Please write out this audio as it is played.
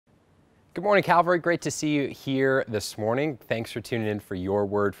Good morning, Calvary. Great to see you here this morning. Thanks for tuning in for your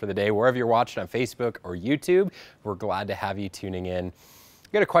word for the day. Wherever you're watching on Facebook or YouTube, we're glad to have you tuning in.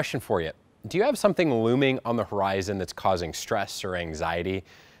 I've got a question for you. Do you have something looming on the horizon that's causing stress or anxiety?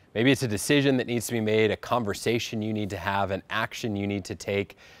 Maybe it's a decision that needs to be made, a conversation you need to have, an action you need to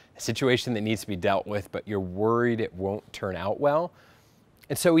take, a situation that needs to be dealt with, but you're worried it won't turn out well.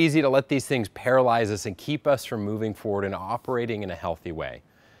 It's so easy to let these things paralyze us and keep us from moving forward and operating in a healthy way.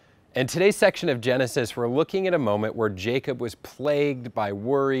 In today's section of Genesis, we're looking at a moment where Jacob was plagued by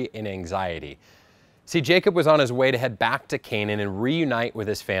worry and anxiety. See, Jacob was on his way to head back to Canaan and reunite with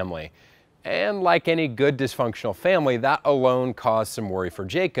his family. And like any good dysfunctional family, that alone caused some worry for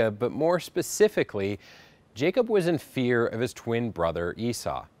Jacob, but more specifically, Jacob was in fear of his twin brother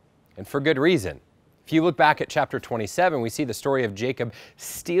Esau, and for good reason. If you look back at chapter 27, we see the story of Jacob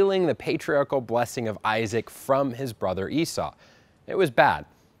stealing the patriarchal blessing of Isaac from his brother Esau. It was bad.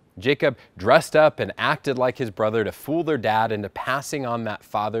 Jacob dressed up and acted like his brother to fool their dad into passing on that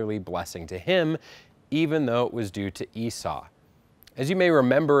fatherly blessing to him, even though it was due to Esau. As you may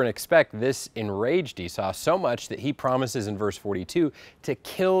remember and expect, this enraged Esau so much that he promises in verse 42 to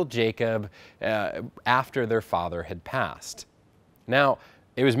kill Jacob after their father had passed. Now,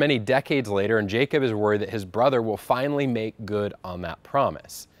 it was many decades later, and Jacob is worried that his brother will finally make good on that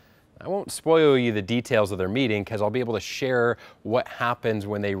promise. I won't spoil you the details of their meeting because I'll be able to share what happens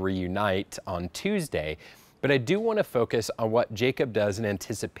when they reunite on Tuesday. But I do want to focus on what Jacob does in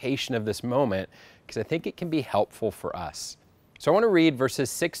anticipation of this moment because I think it can be helpful for us. So I want to read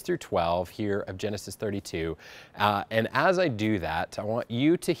verses 6 through 12 here of Genesis 32. And as I do that, I want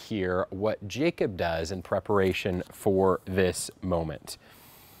you to hear what Jacob does in preparation for this moment.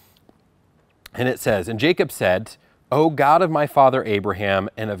 And it says, "And Jacob said, O God of my father Abraham,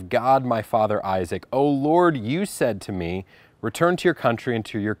 and of God my father Isaac, O Lord, you said to me, return to your country and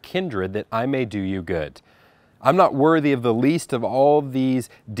to your kindred, that I may do you good. I'm not worthy of the least of all these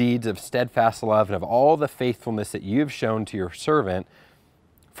deeds of steadfast love and of all the faithfulness that you have shown to your servant.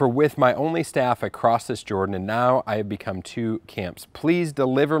 For with my only staff I crossed this Jordan, and now I have become two camps. Please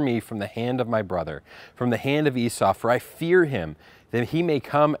deliver me from the hand of my brother, from the hand of Esau, for I fear him, that he may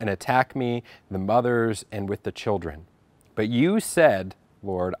come and attack me, the mothers, and with the children. But you said,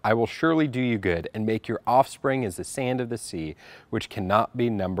 Lord, I will surely do you good, and make your offspring as the sand of the sea, which cannot be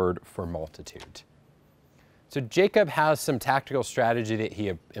numbered for multitude." So Jacob has some tactical strategy that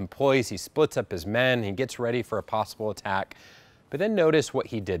he employs. He splits up his men, he gets ready for a possible attack. But then notice what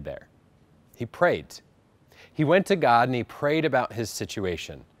he did there. He prayed. He went to God and he prayed about his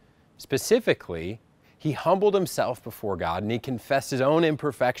situation. Specifically, he humbled himself before God and he confessed his own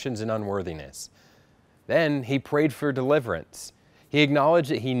imperfections and unworthiness. Then he prayed for deliverance. He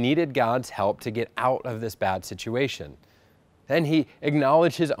acknowledged that he needed God's help to get out of this bad situation. Then he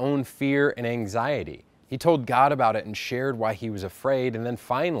acknowledged his own fear and anxiety. He told God about it and shared why he was afraid. And then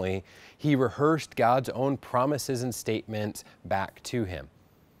finally, he rehearsed God's own promises and statements back to him.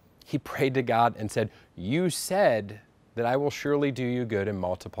 He prayed to God and said, "You said that I will surely do you good and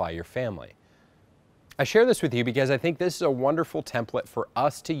multiply your family." I share this with you because I think this is a wonderful template for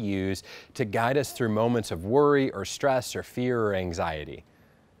us to use to guide us through moments of worry or stress or fear or anxiety.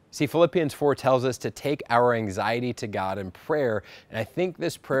 See, Philippians 4 tells us to take our anxiety to God in prayer, and I think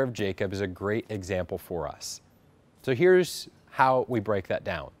this prayer of Jacob is a great example for us. So here's how we break that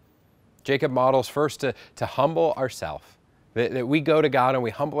down. Jacob models first to humble ourselves, that we go to God and we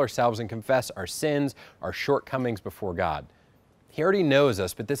humble ourselves and confess our sins, our shortcomings before God. He already knows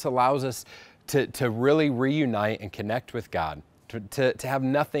us, but this allows us to really reunite and connect with God, to have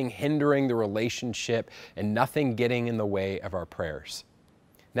nothing hindering the relationship and nothing getting in the way of our prayers.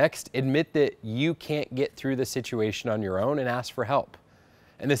 Next, admit that you can't get through the situation on your own and ask for help.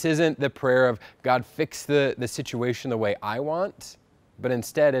 And this isn't the prayer of, God, fix the situation the way I want, but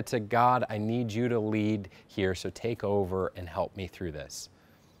instead it's a, God, I need you to lead here, so take over and help me through this.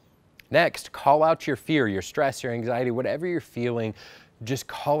 Next, call out your fear, your stress, your anxiety, whatever you're feeling, just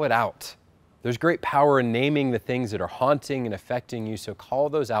call it out. There's great power in naming the things that are haunting and affecting you, so call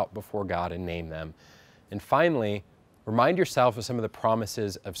those out before God and name them. And finally, remind yourself of some of the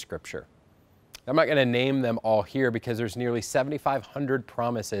promises of Scripture. I'm not going to name them all here because there's nearly 7,500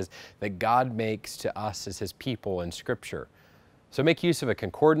 promises that God makes to us as His people in Scripture. So make use of a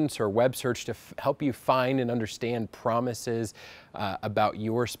concordance or web search to help you find and understand promises about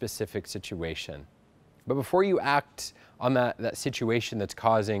your specific situation. But before you act on that situation that's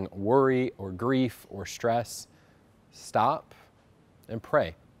causing worry or grief or stress, stop and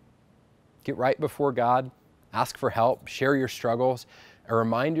pray. Get right before God, ask for help, share your struggles, and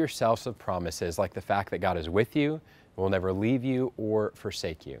remind yourselves of promises like the fact that God is with you, will never leave you or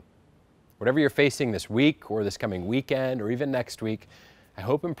forsake you. Whatever you're facing this week or this coming weekend or even next week, I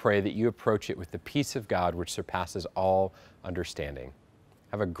hope and pray that you approach it with the peace of God which surpasses all understanding.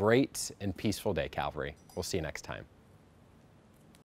 Have a great and peaceful day, Calvary. We'll see you next time.